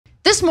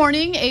This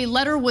morning, a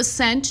letter was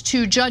sent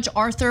to Judge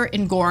Arthur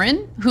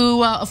Engoron,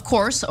 who of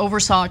course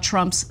oversaw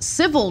Trump's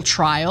civil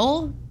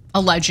trial,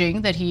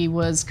 alleging that he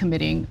was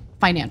committing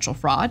financial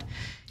fraud.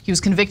 He was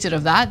convicted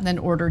of that and then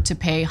ordered to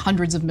pay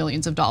hundreds of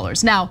millions of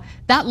dollars. Now,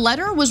 that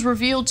letter was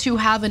revealed to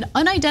have an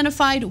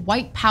unidentified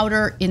white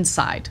powder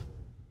inside.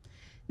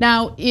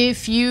 Now,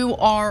 if you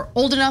are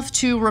old enough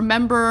to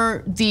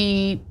remember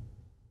the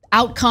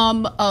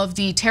outcome of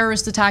the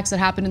terrorist attacks that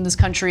happened in this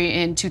country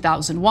in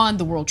 2001,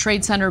 the World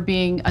Trade Center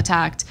being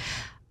attacked.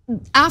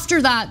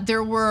 After that,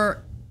 there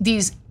were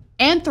these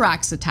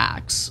anthrax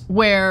attacks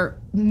where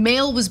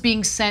mail was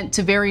being sent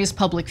to various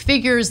public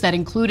figures that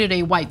included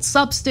a white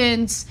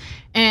substance.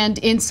 And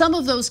in some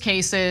of those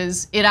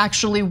cases, it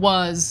actually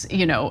was,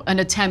 an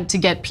attempt to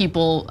get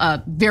people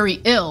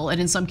very ill.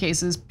 And in some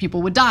cases,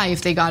 people would die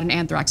if they got an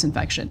anthrax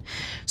infection.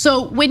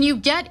 So when you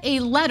get a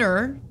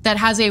letter that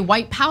has a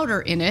white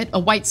powder in it, a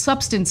white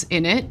substance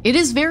in it, it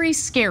is very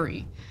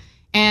scary.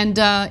 And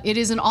it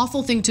is an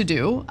awful thing to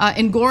do.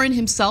 Engoron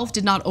himself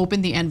did not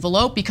open the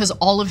envelope because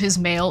all of his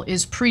mail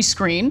is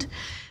pre-screened.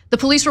 The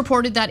police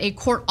reported that a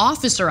court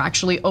officer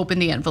actually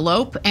opened the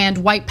envelope and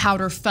white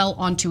powder fell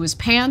onto his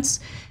pants.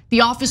 The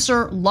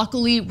officer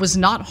luckily was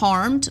not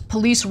harmed.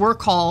 Police were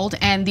called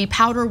and the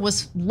powder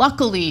was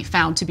luckily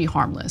found to be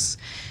harmless.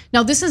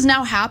 Now, this has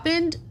now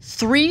happened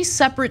 3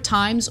 separate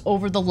times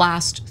over the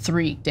last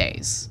 3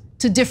 days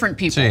to different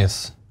people.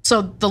 Jeez.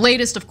 So the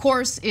latest, of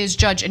course, is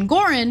Judge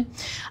Engoron,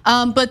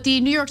 but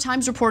the New York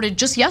Times reported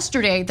just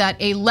yesterday that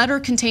a letter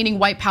containing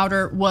white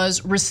powder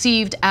was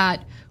received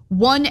at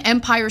One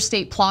Empire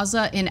State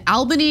Plaza in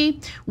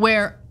Albany,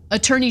 where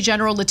Attorney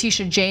General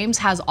Letitia James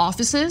has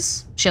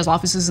offices. She has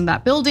offices in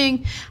that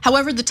building.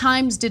 However, the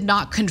Times did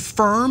not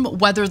confirm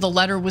whether the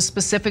letter was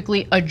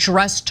specifically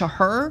addressed to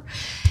her.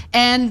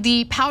 And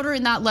the powder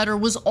in that letter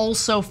was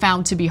also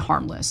found to be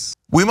harmless.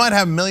 We might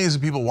have millions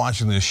of people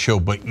watching this show,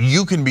 but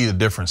you can be the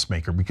difference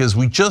maker because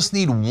we just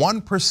need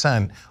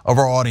 1% of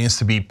our audience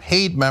to be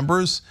paid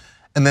members,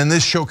 and then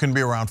this show can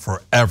be around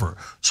forever.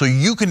 So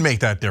you can make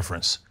that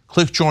difference.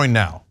 Click join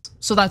now.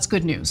 So that's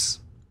good news,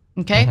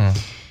 okay?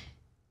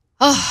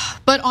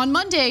 But on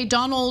Monday,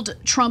 Donald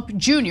Trump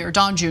Jr.,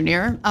 Don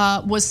Jr.,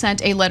 was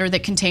sent a letter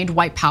that contained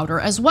white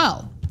powder as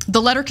well.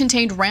 The letter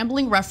contained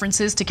rambling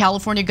references to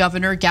California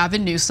Governor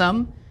Gavin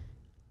Newsom.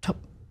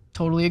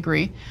 Totally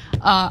agree.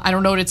 I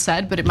don't know what it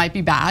said, but it might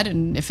be bad,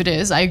 and if it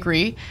is, I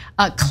agree.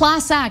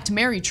 Class act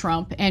Mary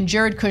Trump and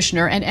Jared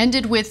Kushner, and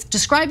ended with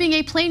describing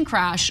a plane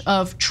crash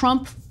of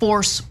Trump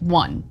Force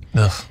One.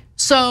 Ugh.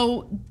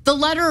 So the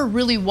letter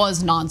really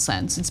was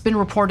nonsense. It's been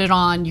reported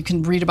on. You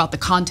can read about the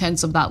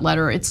contents of that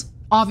letter. It's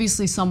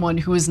obviously someone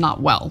who is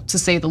not well, to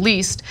say the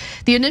least.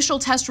 The initial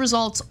test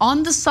results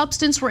on the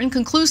substance were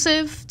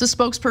inconclusive, the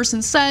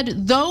spokesperson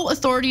said, though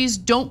authorities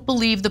don't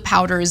believe the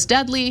powder is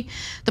deadly.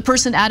 The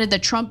person added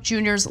that Trump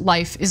Jr.'s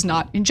life is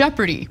not in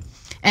jeopardy.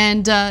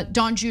 And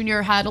Don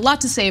Jr. had a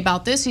lot to say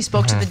about this. He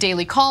spoke to the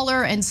Daily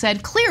Caller and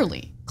said,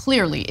 clearly,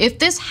 if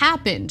this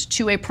happened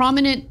to a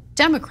prominent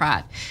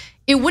Democrat,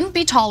 it wouldn't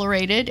be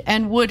tolerated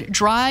and would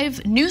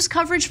drive news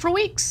coverage for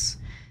weeks.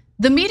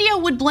 The media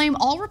would blame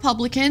all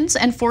Republicans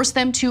and force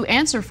them to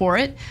answer for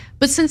it.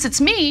 But since it's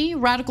me,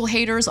 radical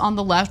haters on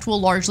the left will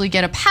largely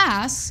get a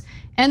pass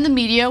and the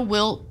media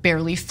will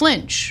barely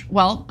flinch.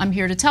 Well, I'm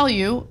here to tell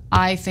you,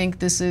 I think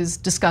this is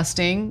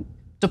disgusting,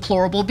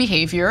 deplorable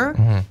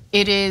behavior.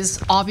 It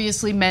is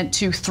obviously meant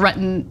to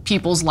threaten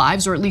people's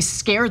lives or at least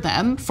scare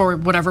them for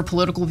whatever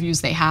political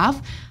views they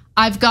have.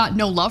 I've got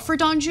no love for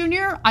Don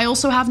Jr. I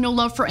also have no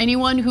love for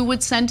anyone who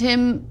would send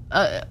him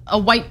a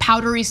white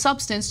powdery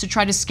substance to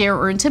try to scare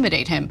or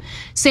intimidate him.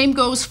 Same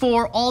goes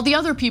for all the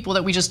other people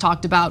that we just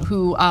talked about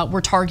who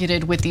were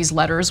targeted with these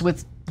letters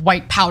with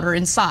white powder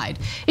inside.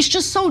 It's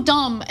just so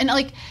dumb. And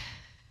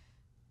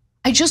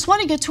I just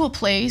want to get to a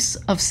place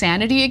of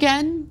sanity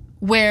again,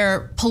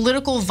 where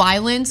political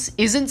violence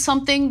isn't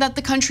something that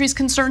the country's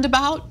concerned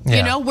about,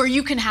 where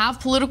you can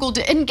have political,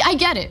 and I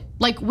get it.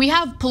 Like, we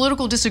have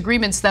political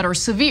disagreements that are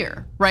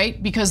severe,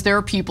 right? Because there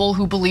are people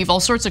who believe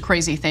all sorts of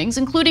crazy things,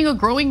 including a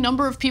growing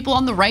number of people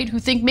on the right who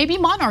think maybe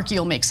monarchy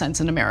will make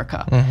sense in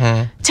America.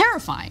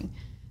 Terrifying.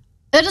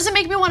 That doesn't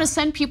make me want to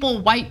send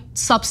people white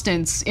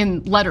substance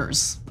in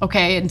letters,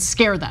 okay, and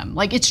scare them.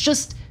 Like, it's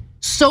just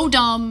so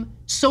dumb,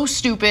 so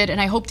stupid,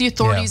 and I hope the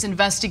authorities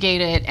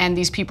investigate it and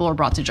these people are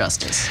brought to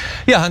justice.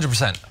 Yeah,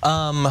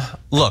 100%.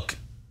 Look,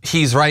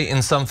 he's right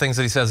in some things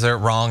that he says they're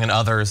wrong in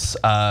others.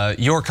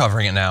 You're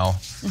covering it now.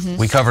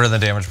 We covered it in the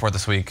damage report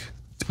this week.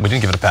 We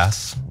didn't give it a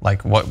pass.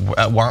 Like, what?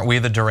 Weren't we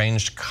the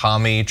deranged,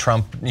 commie,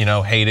 Trump,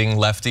 hating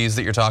lefties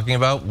that you're talking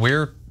about?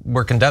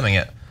 We're condemning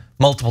it.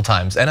 multiple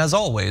times. And as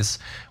always,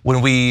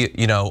 when we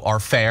are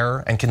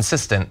fair and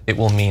consistent, it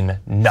will mean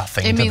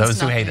nothing to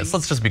those who hate us.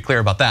 Let's just be clear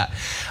about that.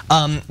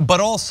 But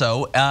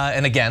also,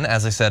 and again,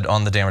 as I said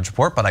on the damage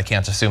report, but I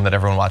can't assume that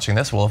everyone watching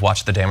this will have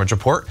watched the damage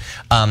report.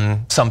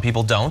 Some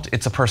people don't.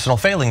 It's a personal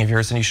failing of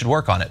yours and you should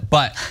work on it.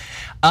 But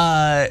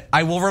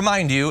I will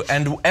remind you,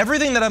 and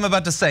everything that I'm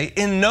about to say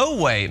in no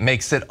way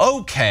makes it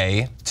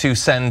okay to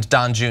send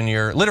Don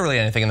Jr. literally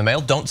anything in the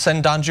mail. Don't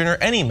send Don Jr.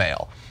 any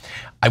mail.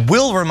 I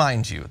will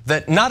remind you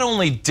that not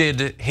only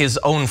did his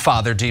own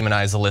father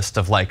demonize a list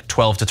of like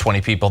 12 to 20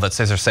 people that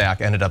Cesar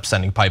Sayoc ended up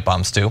sending pipe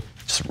bombs to.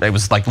 It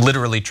was like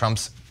literally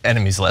Trump's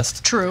enemies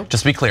list. True.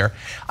 Just to be clear.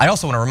 I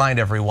also want to remind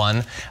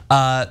everyone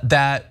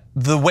that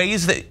the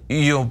ways that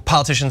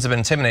politicians have been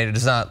intimidated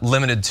is not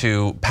limited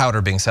to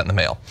powder being sent in the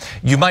mail.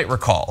 You might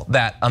recall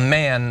that a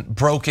man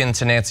broke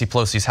into Nancy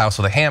Pelosi's house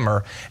with a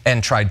hammer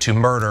and tried to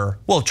murder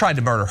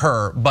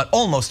her, but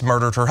almost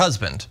murdered her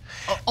husband.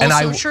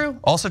 True.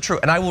 Also true.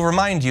 And I will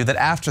remind you that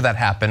after that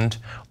happened,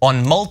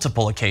 on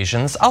multiple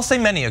occasions, I'll say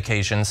many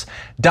occasions,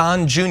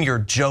 Don Jr.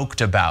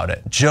 joked about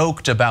it.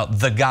 Joked about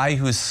the guy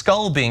whose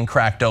skull being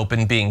cracked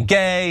open being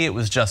gay. It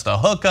was just a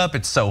hookup.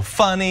 It's so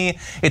funny.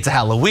 It's a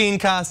Halloween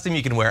costume.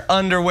 You can wear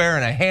underwear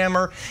and a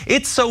hammer.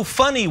 It's so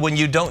funny when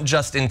you don't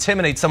just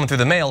intimidate someone through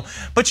the mail,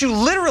 but you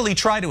literally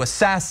try to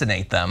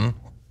assassinate them.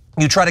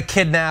 You try to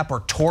kidnap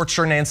or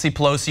torture Nancy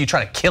Pelosi. You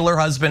try to kill her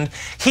husband.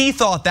 He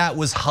thought that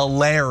was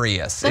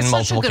hilarious in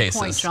multiple cases.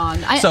 That's such a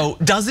good point, John.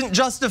 So doesn't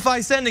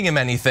justify sending him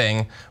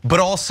anything, but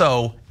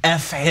also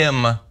F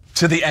him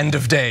to the end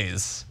of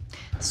days.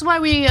 This is why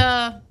we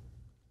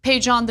pay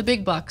John the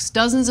big bucks,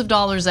 dozens of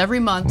dollars every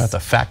month. That's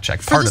a fact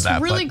check part of that.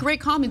 For this really great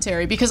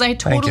commentary, because I had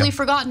totally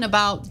forgotten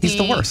about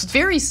the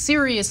very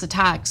serious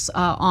attacks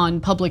on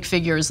public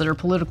figures that are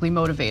politically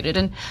motivated.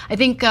 And I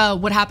think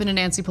what happened to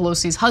Nancy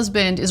Pelosi's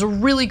husband is a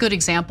really good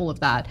example of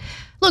that.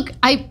 Look,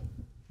 I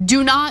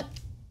do not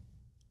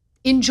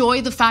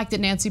enjoy the fact that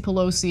Nancy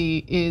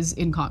Pelosi is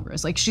in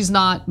Congress. Like, she's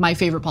not my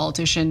favorite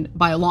politician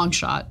by a long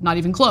shot, not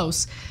even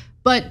close.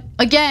 But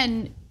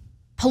again,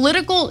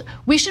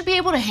 we should be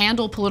able to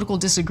handle political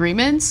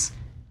disagreements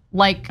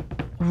like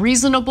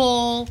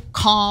reasonable,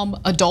 calm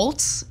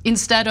adults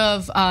instead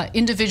of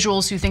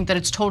individuals who think that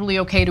it's totally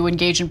okay to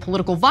engage in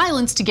political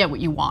violence to get what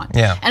you want.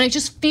 Yeah. And I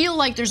just feel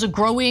like there's a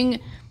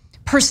growing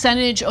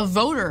percentage of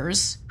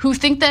voters who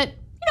think that,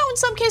 in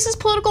some cases,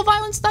 political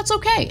violence, that's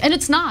okay. And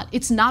it's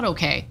not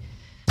okay.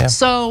 Yeah.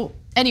 So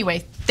anyway,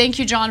 thank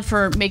you, John,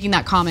 for making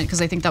that comment,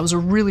 because I think that was a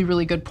really,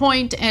 really good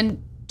point.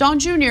 And Don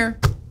Jr.,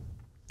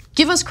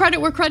 give us credit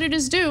where credit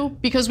is due,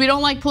 because we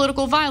don't like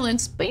political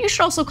violence, but you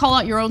should also call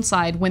out your own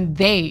side when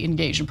they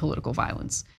engage in political violence.